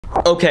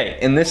Okay,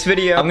 in this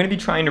video, I'm gonna be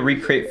trying to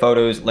recreate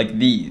photos like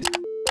these.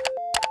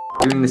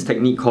 Doing this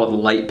technique called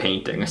light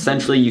painting.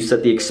 Essentially, you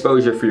set the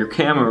exposure for your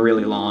camera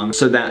really long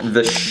so that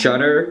the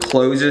shutter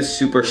closes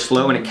super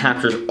slow and it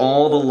captures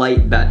all the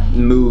light that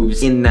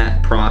moves in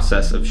that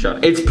process of shutter.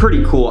 It's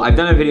pretty cool. I've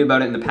done a video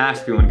about it in the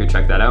past if you want to go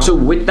check that out. So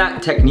with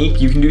that technique,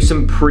 you can do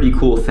some pretty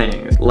cool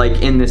things.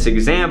 Like in this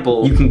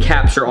example, you can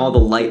capture all the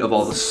light of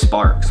all the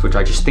sparks, which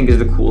I just think is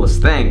the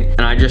coolest thing.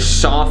 And I just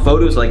saw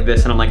photos like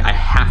this and I'm like, I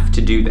have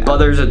to do that. But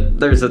there's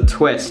a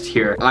twist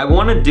here. I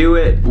want to do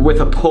it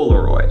with a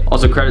Polaroid.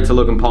 Also credit to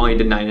Logan Paul. He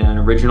did 99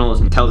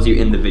 originals and tells you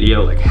in the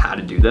video like how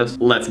to do this.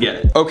 Let's get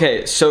it.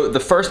 Okay, so the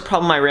first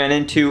problem I ran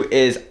into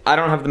is I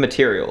don't have the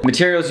material.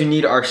 Materials you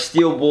need are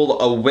steel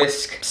wool, a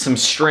whisk, some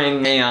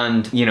string,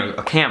 and you know,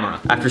 a camera.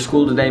 After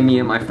school today, me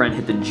and my friend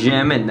hit the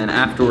gym, and then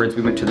afterwards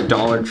we went to the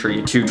Dollar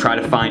Tree to try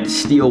to find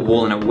steel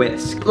wool and a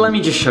whisk. Let me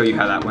just show you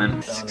how that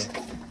went.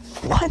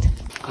 What?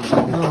 I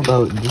don't know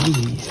about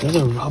these. Those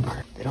are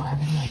rubber. They don't have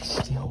any like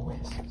steel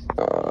whisks.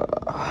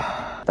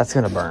 That's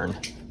gonna burn.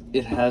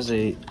 It has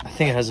I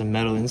think it has a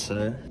metal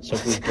inside. So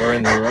if we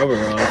burn the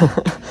rubber off,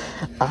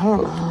 I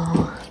don't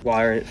know.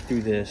 Wire it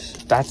through this.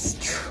 That's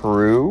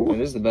true.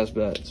 This is the best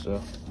bet,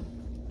 so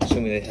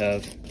assuming they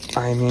have.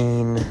 I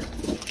mean,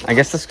 I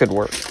guess this could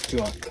work. Do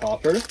you want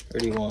copper or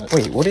do you want?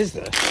 Wait, what is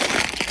this?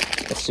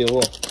 That's steel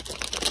wool.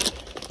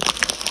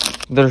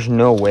 There's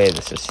no way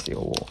this is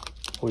steel wool.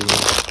 What do you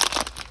mean?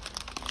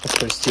 That's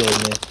pretty steel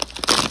to me.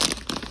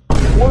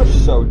 We're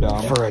so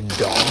dumb. For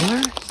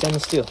 $1?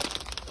 Stainless steel.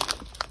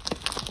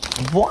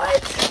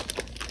 What?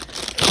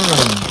 For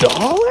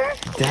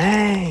 $1?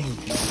 Dang.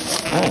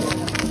 Oh,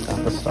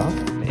 got the stuff,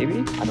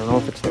 maybe? I don't know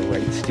if it's the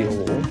right steel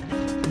wool.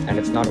 And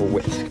it's not a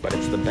whisk, but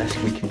it's the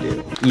best we can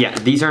do. Yeah,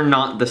 these are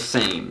not the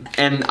same.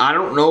 And I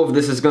don't know if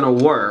this is gonna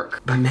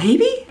work, but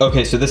maybe?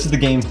 Okay, so this is the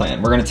game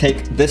plan. We're gonna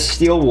take this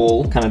steel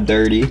wool, kind of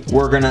dirty.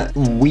 We're gonna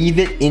weave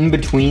it in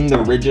between the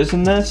ridges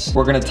in this.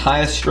 We're gonna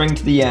tie a string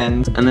to the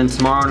end. And then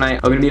tomorrow night,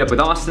 I'm gonna meet up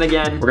with Austin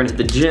again. We're gonna hit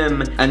the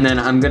gym. And then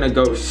I'm gonna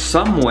go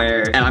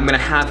somewhere and I'm gonna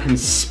have him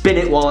spin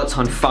it while it's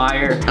on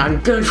fire. And I'm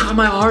gonna try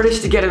my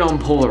hardest to get it on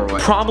Polaroid.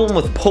 Problem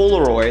with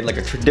Polaroid, like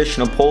a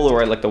traditional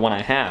Polaroid like the one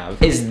I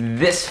have, is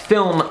this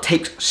film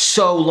takes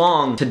so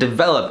long to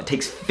develop. It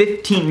takes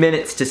 15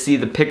 minutes to see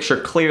the picture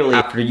clearly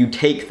after you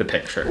take the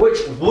picture. Which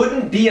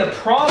wouldn't be a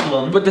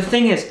problem, but the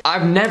thing is,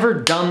 I've never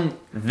done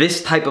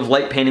this type of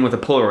light painting with a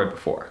Polaroid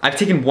before. I've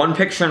taken one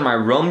picture in my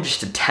room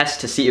just to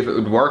test to see if it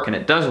would work, and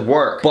it does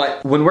work.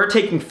 But when we're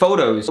taking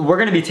photos, we're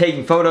gonna be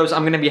taking photos.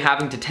 I'm gonna be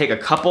having to take a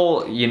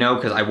couple, you know,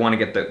 because I wanna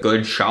get the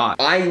good shot.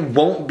 I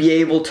won't be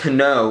able to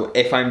know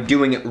if I'm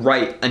doing it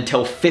right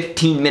until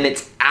 15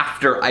 minutes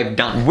after I've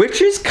done it,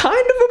 which is kind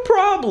of a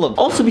problem.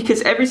 Also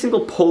because every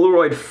single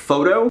Polaroid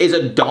photo is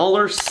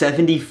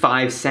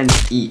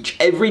 $1.75 each.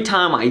 Every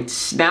time I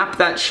snap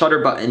that shutter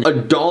button,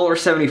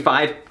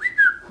 $1.75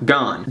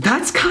 gone.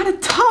 That's kind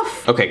of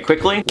tough. Okay,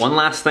 quickly, one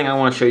last thing I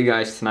want to show you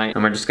guys tonight,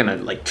 and we're just gonna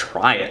like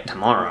try it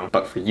tomorrow,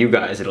 but for you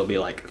guys, it'll be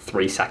like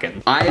 3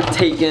 seconds. I have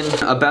taken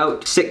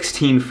about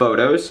 16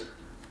 photos,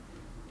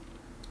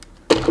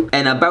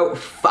 and about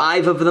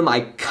 5 of them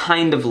I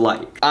kind of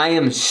like. I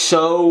am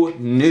so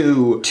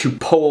new to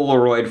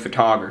Polaroid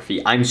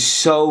photography. I'm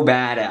so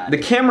bad at it. The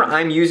camera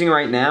I'm using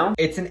right now,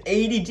 it's an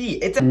 80D.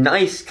 It's a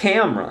nice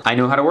camera. I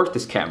know how to work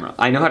this camera.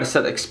 I know how to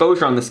set the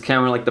exposure on this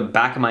camera like the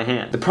back of my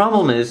hand. The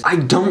problem is, I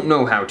don't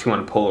know how to on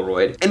a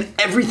Polaroid, and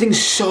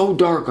everything's so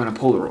dark on a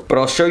Polaroid. But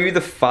I'll show you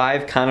the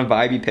 5 kind of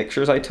vibey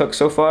pictures I took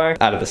so far,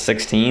 out of the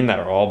 16 that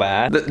are all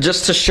bad.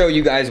 Just to show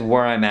you guys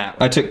where I'm at.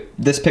 I took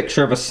this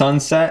picture of a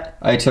sunset.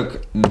 I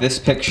took this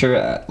picture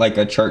at like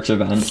a church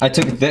event. I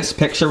took this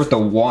picture with the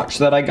watch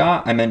that I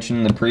got, I mentioned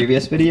in the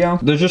previous video.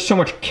 There's just so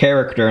much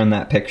character in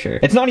that picture.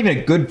 It's not even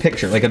a good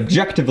picture, like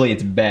objectively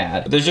it's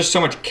bad, but there's just so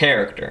much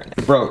character in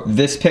it. Bro,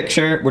 this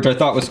picture, which I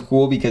thought was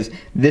cool because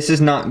this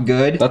is not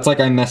good. That's like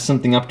I messed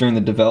something up during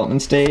the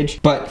development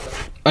stage, but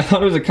I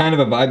thought it was a kind of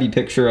a vibey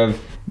picture of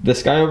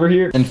this guy over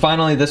here. And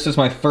finally, this was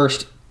my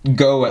first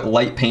go at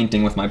light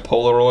painting with my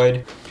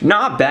Polaroid.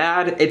 Not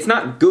bad. It's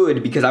not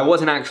good because I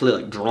wasn't actually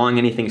like drawing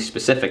anything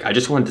specific. I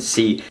just wanted to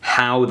see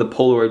how the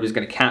Polaroid was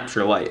gonna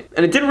capture light.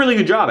 And it did a really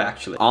good job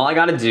actually. All I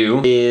gotta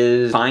do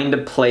is find a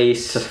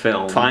place to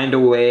film, find a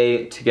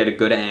way to get a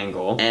good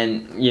angle,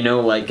 and you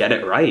know, like get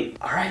it right.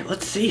 All right,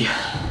 let's see.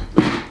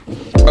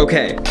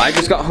 Okay, I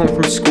just got home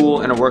from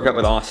school and a workout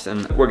with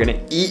Austin. We're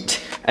gonna eat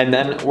and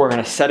then we're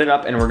gonna set it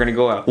up and we're gonna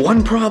go out.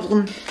 One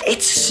problem,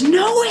 it's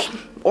snowing.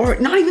 Or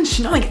not even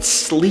snowing, it's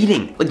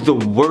sleeting. Like the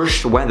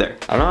worst weather.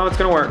 I don't know how it's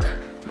gonna work.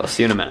 I'll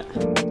see you in a minute.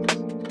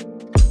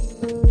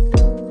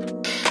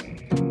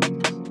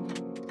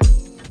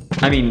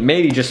 I mean,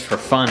 maybe just for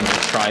fun, to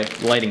try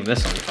lighting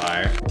this on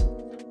fire.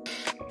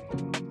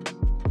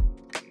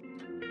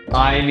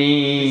 I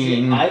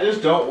mean... I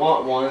just don't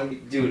want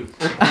one, dude.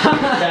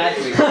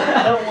 Exactly.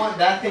 I don't want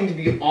that thing to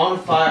be on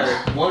fire.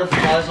 One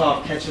flies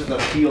off, catches the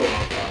field on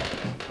fire.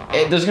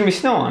 There's gonna be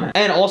snow on it.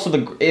 And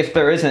also, if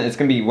there isn't, it's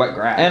gonna be wet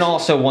grass. And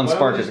also, one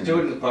spark is do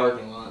it in the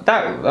parking lot.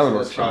 That would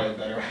work. That's probably a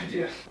better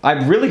idea. I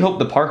really hope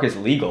the park is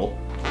legal.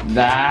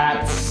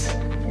 That's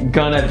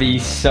gonna be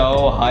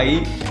so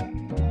hype.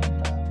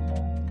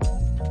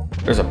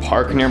 There's a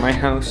park near my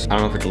house. I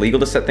don't know if it's legal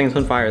to set things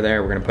on fire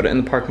there. We're gonna put it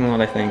in the parking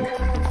lot, I think.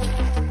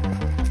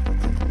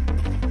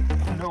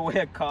 No way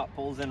a cop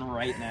pulls in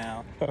right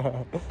now.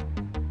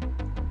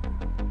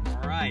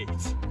 Alright.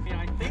 I mean,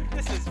 I think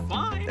this is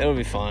fine. It'll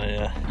be fine,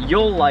 yeah.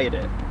 You'll light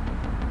it.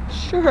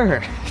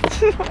 Sure.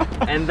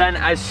 And then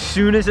as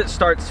soon as it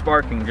starts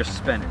sparking, just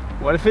spin it.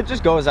 What if it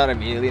just goes out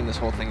immediately and this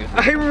whole thing is...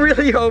 I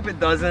really hope it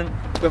doesn't.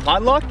 With my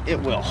luck, it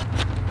will.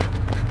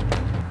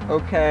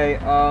 Okay,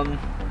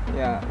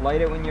 yeah,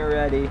 light it when you're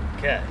ready.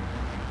 Okay.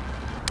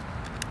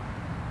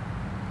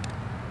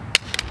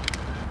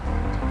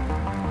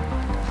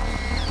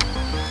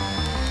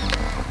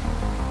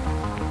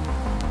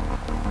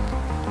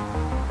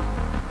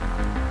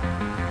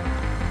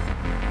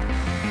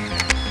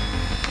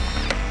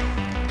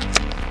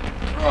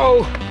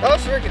 Oh, That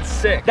was freaking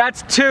sick.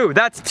 that's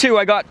two,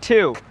 I got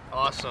two.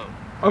 Awesome.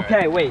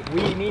 Okay, wait,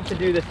 we need to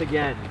do this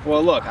again.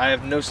 Well, look, I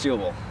have no steel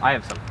wool. I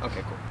have some.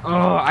 Okay, cool.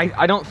 Oh,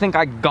 I don't think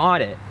I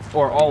got it.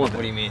 Or all of it.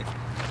 What do you mean?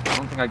 I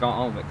don't think I got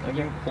all of it. Can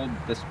you hold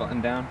this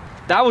button down?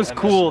 That was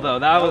cool though,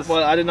 that was...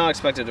 Well, I did not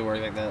expect it to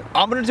work like that.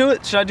 I'm gonna do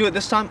it. Should I do it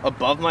this time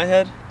above my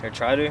head? Or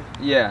try to?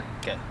 Yeah.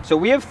 Okay. So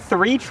we have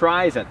 3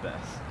 tries at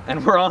this.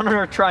 And we're on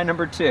our try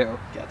number 2. Yeah,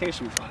 I think it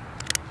should be fine.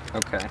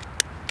 Okay.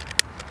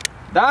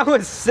 That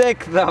was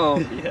sick though.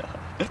 Yeah.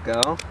 Let's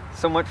go.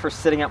 So much for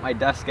sitting at my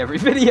desk every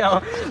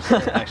video.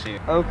 Actually.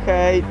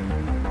 Okay,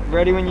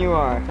 ready when you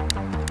are.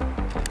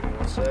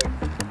 1 sec.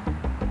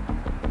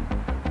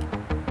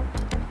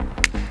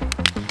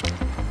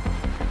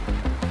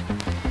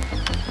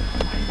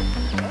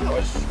 Oh, I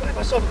just smacked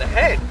myself in the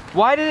head.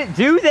 Why did it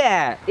do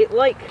that? It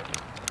like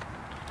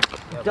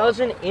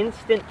does an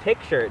instant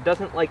picture. It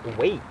doesn't like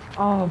wait.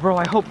 Oh, bro,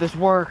 I hope this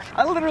works.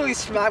 I literally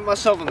smacked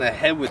myself in the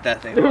head with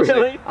that thing.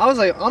 Really? I was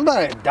like, I'm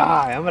about to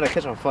die. I'm about to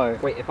catch on fire.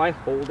 Wait, if I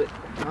hold it.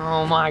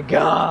 Oh my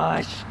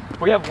gosh.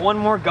 We have one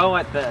more go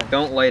at this.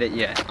 Don't light it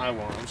yet. I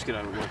won't. I'm just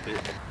gonna whip it.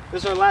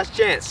 This is our last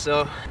chance,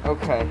 so.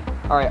 Okay.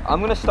 All right, I'm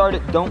gonna start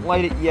it. Don't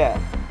light it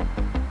yet.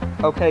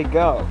 Okay,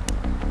 go.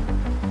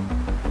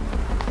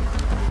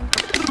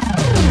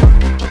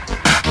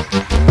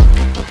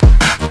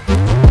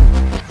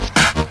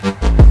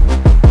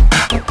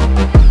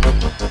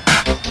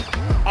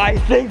 I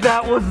think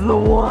that was the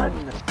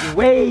one.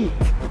 Wait.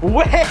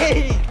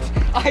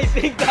 I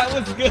think that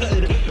was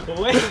good.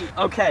 Wait.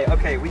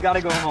 Okay, we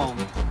gotta go home.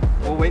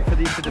 We'll wait for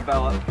these to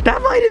develop.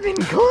 That might have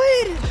been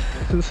good.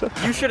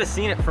 You should have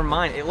seen it from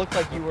mine. It looked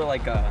like you were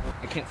like I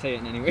can't say it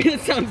in any way. It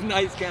sounds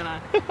nice, can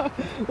I?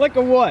 Like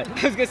a what?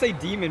 I was gonna say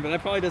demon, but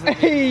that probably doesn't make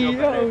Hey, me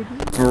feel yo.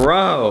 better.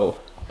 Bro.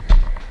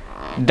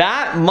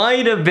 That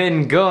might have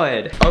been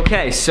good.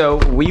 Okay, so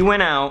we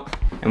went out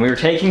and we were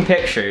taking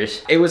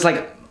pictures. It was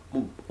like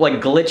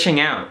glitching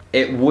out.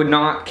 It would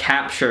not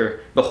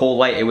capture the whole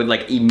light. It would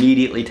like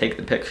immediately take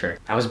the picture.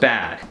 That was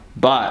bad.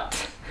 But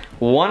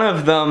one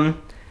of them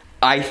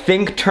I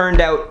think turned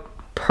out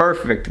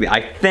perfectly.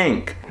 I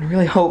think. I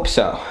really hope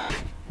so.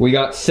 We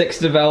got 6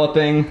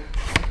 developing.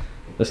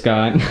 This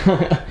guy.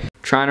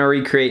 Trying to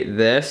recreate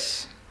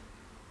this.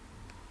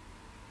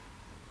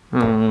 Oh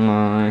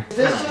my. If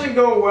this doesn't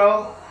go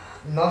well,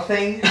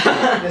 nothing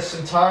this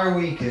entire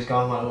week has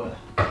gone my way.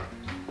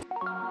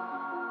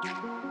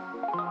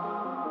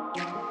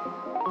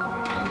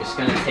 I'm just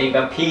gonna take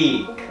a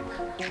peek.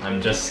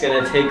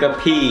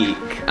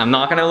 I'm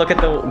not gonna look at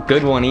the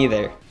good one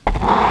either.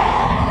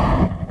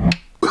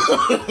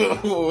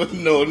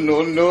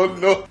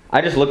 No.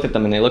 I just looked at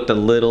them and they looked a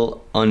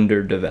little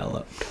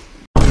underdeveloped.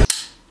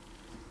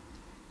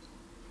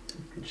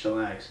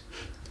 Chillax.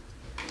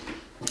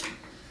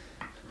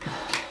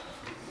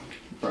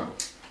 Bro.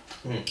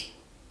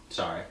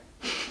 Sorry.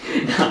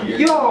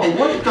 Yo,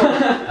 what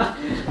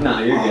the? Nah,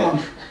 you're good.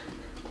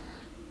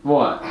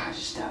 What? I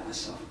just stabbed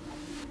myself.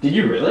 Did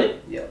you really?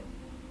 Yep.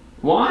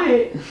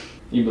 Why?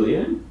 You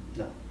bleeding?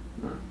 No.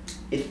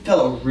 It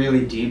fell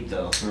really deep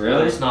though.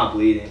 Really? It's not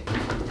bleeding.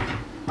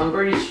 I'm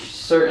pretty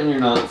certain you're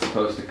not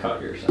supposed to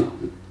cut yourself.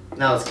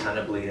 Now it's kind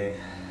of bleeding.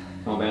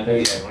 Oh, man.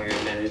 Yeah, when you're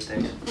admitted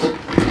things.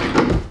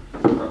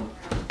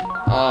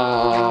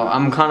 Oh,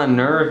 I'm kind of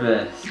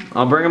nervous.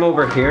 I'll bring them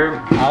over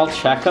here. I'll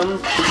check them.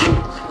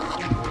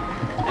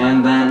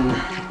 And then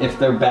if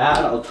they're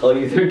bad, I'll tell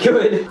you they're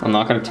good. I'm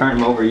not going to turn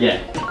them over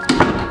yet.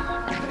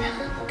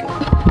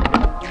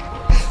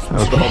 I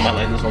was holding my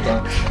leg this whole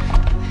time.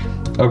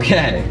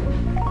 Okay.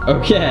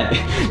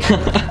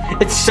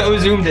 It's so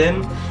zoomed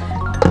in.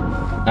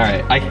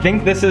 Alright, I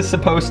think this is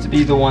supposed to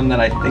be the one that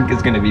I think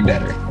is going to be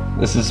better.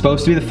 This is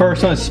supposed to be the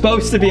first one. It's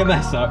supposed to be a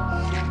mess up.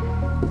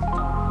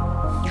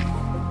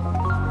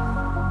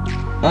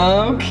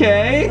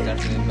 Okay.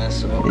 That's a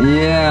mess up.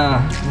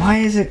 Yeah. Why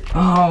is it?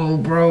 Oh,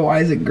 bro. Why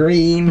is it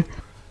green?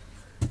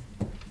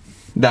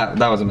 That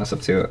was a mess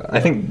up too. I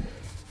think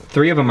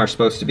 3 of them are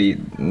supposed to be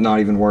not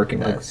even working.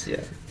 That's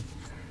yeah.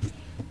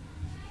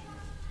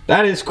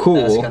 That is cool.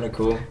 That's kind of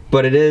cool.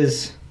 But it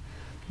is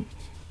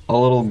a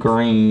little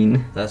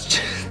green. That's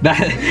That,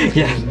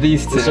 yeah,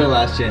 these two. This is our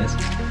last chance.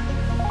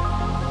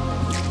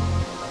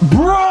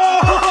 Bro!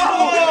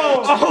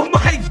 Oh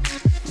my,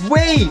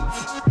 wait.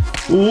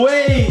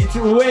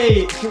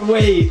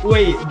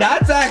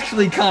 That's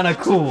actually kind of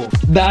cool.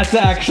 That's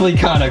actually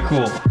kind of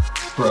cool.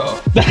 Bro,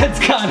 that's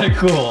kind of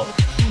cool.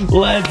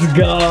 Let's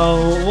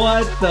go.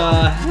 What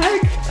the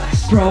heck?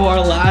 Bro, our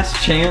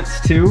last chance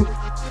too.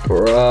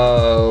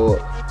 Bro.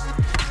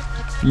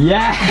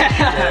 Yeah.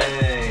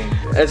 Dang.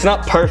 It's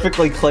not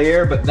perfectly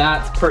clear, but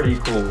that's pretty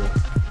cool.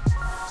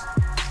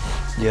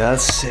 Yeah,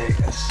 that's sick.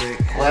 That's sick.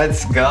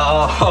 Let's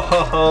go.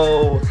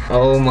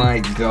 Oh my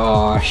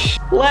gosh.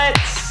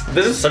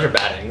 This is such a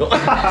bad angle.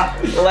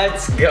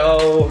 Let's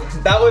go.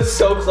 That was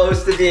so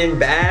close to being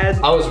bad.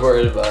 I was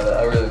worried about it.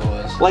 I really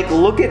was. Like,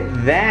 look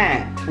at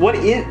that. What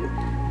is,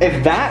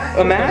 if that,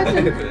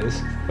 imagine. It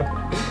is.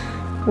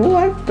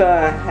 What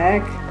the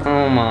heck?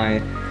 Oh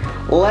my.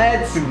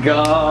 Let's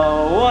go.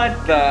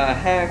 What the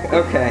heck?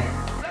 Okay.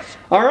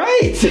 All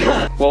right.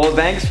 Well,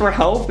 thanks for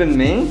helping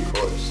me. Of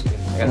course.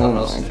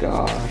 Oh my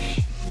gosh.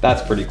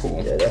 That's pretty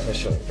cool. Yeah, definitely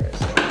showing price.